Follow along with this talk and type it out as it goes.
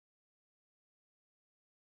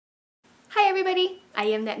Hi everybody, I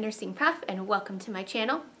am Thatnursingprof and welcome to my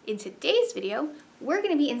channel. In today's video, we're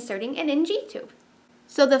going to be inserting an NG tube.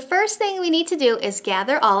 So the first thing we need to do is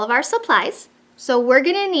gather all of our supplies. So we're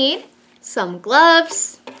going to need some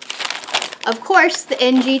gloves, of course the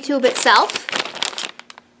NG tube itself,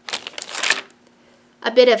 a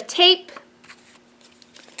bit of tape,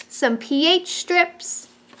 some pH strips,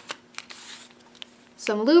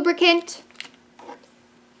 some lubricant,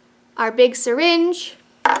 our big syringe,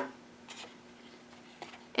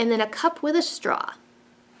 and then a cup with a straw.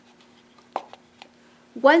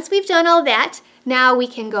 Once we've done all that, now we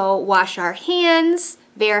can go wash our hands,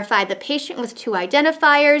 verify the patient with 2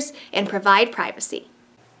 identifiers, and provide privacy.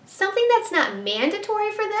 Something that's not mandatory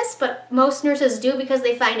for this, but most nurses do because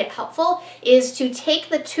they find it helpful, is to take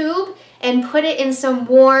the tube and put it in some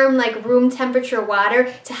warm, like room temperature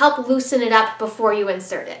water to help loosen it up before you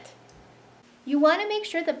insert it. You want to make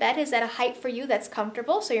sure the bed is at a height for you that's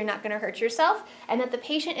comfortable so you're not going to hurt yourself, and that the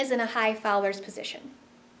patient is in a high Fowler's position.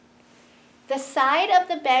 The side of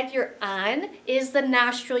the bed you're on is the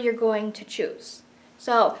nostril you're going to choose.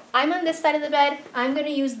 So I'm on this side of the bed. I'm going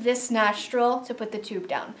to use this nostril to put the tube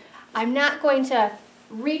down. I'm not going to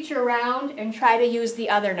reach around and try to use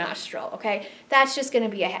the other nostril, okay? That's just going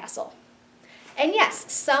to be a hassle. And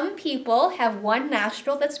yes, some people have one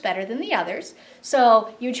nostril that's better than the others.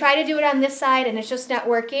 So you try to do it on this side and it's just not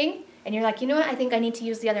working. And you're like, you know what, I think I need to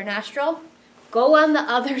use the other nostril. Go on the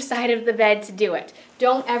other side of the bed to do it.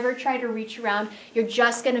 Don't ever try to reach around. You're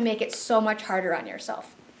just going to make it so much harder on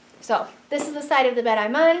yourself. So this is the side of the bed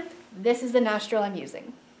I'm on. This is the nostril I'm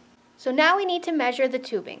using. So now we need to measure the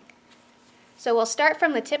tubing. So we'll start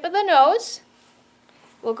from the tip of the nose.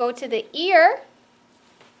 We'll go to the ear.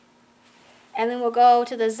 And then we'll go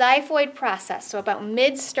to the xiphoid process, so about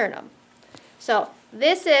mid-sternum. So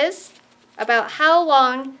this is about how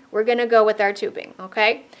long we're going to go with our tubing,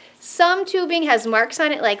 okay? Some tubing has marks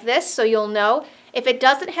on it like this, so you'll know. If it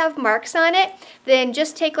doesn't have marks on it, then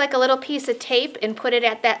just take like a little piece of tape and put it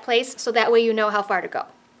at that place so that way you know how far to go.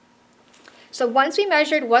 So once we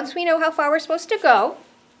measured, once we know how far we're supposed to go,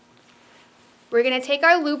 we're going to take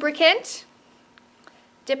our lubricant,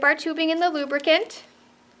 dip our tubing in the lubricant.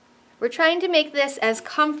 We're trying to make this as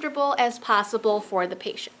comfortable as possible for the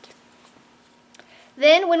patient.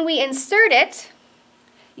 Then when we insert it,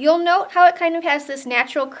 you'll note how it kind of has this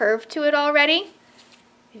natural curve to it already.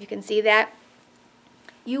 If you can see that.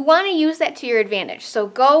 You want to use that to your advantage, so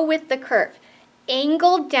go with the curve.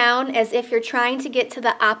 Angle down as if you're trying to get to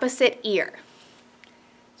the opposite ear.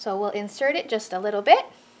 So we'll insert it just a little bit.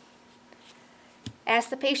 Ask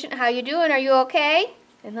the patient, how you doing? Are you okay?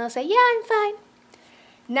 And they'll say, yeah, I'm fine.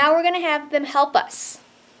 Now we're going to have them help us.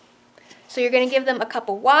 So you're going to give them a cup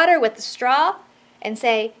of water with the straw and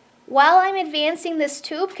say, while I'm advancing this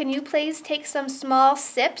tube, can you please take some small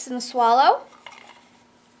sips and swallow?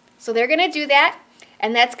 So they're going to do that,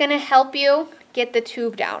 and that's going to help you get the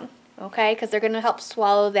tube down, okay? Because they're going to help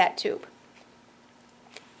swallow that tube.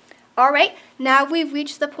 All right, now we've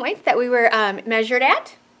reached the point that we were measured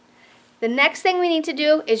at. The next thing we need to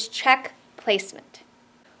do is check placement.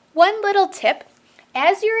 One little tip.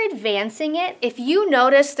 As you're advancing it, if you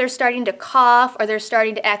notice they're starting to cough or they're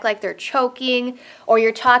starting to act like they're choking, or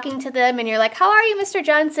you're talking to them and you're like, how are you, Mr.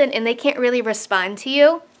 Johnson? And they can't really respond to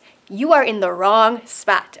you, you are in the wrong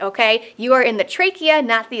spot, okay? You are in the trachea,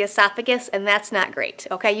 not the esophagus, and that's not great,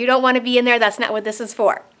 okay? You don't want to be in there. That's not what this is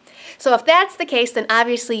for. So if that's the case, then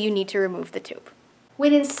obviously you need to remove the tube.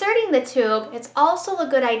 When inserting the tube, it's also a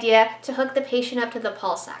good idea to hook the patient up to the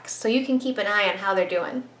pulse ox so you can keep an eye on how they're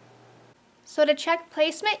doing. So to check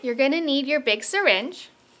placement, you're going to need your big syringe.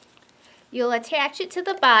 You'll attach it to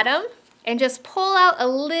the bottom and just pull out a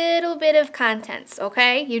little bit of contents,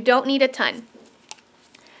 okay? You don't need a ton.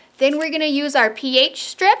 Then we're going to use our pH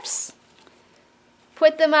strips.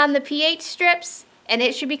 Put them on the pH strips and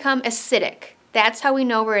it should become acidic. That's how we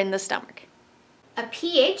know we're in the stomach. A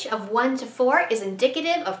pH of 1 to 4 is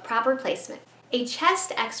indicative of proper placement. A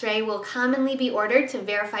chest X-ray will commonly be ordered to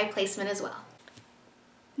verify placement as well.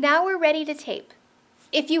 Now we're ready to tape.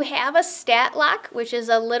 If you have a stat lock, which is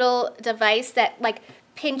a little device that like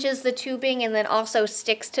pinches the tubing and then also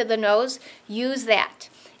sticks to the nose, use that.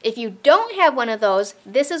 If you don't have one of those,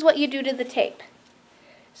 this is what you do to the tape.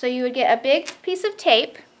 So you would get a big piece of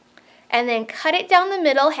tape and then cut it down the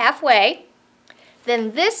middle halfway.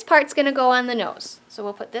 Then this part's going to go on the nose. So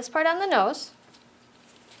we'll put this part on the nose.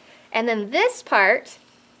 And then this part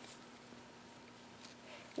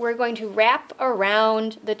we're going to wrap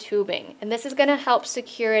around the tubing, and this is going to help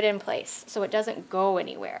secure it in place so it doesn't go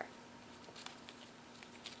anywhere.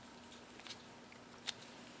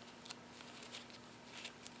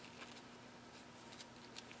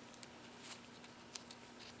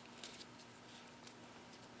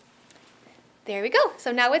 There we go.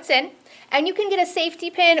 So now it's in. And you can get a safety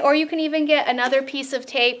pin, or you can even get another piece of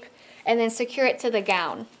tape and then secure it to the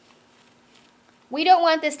gown. We don't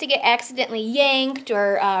want this to get accidentally yanked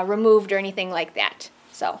or removed or anything like that.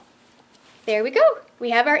 So there we go.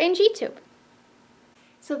 We have our NG tube.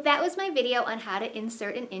 So that was my video on how to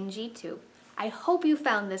insert an NG tube. I hope you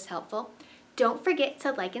found this helpful. Don't forget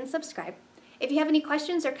to like and subscribe. If you have any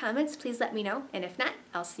questions or comments, please let me know. And if not,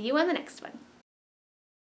 I'll see you on the next one.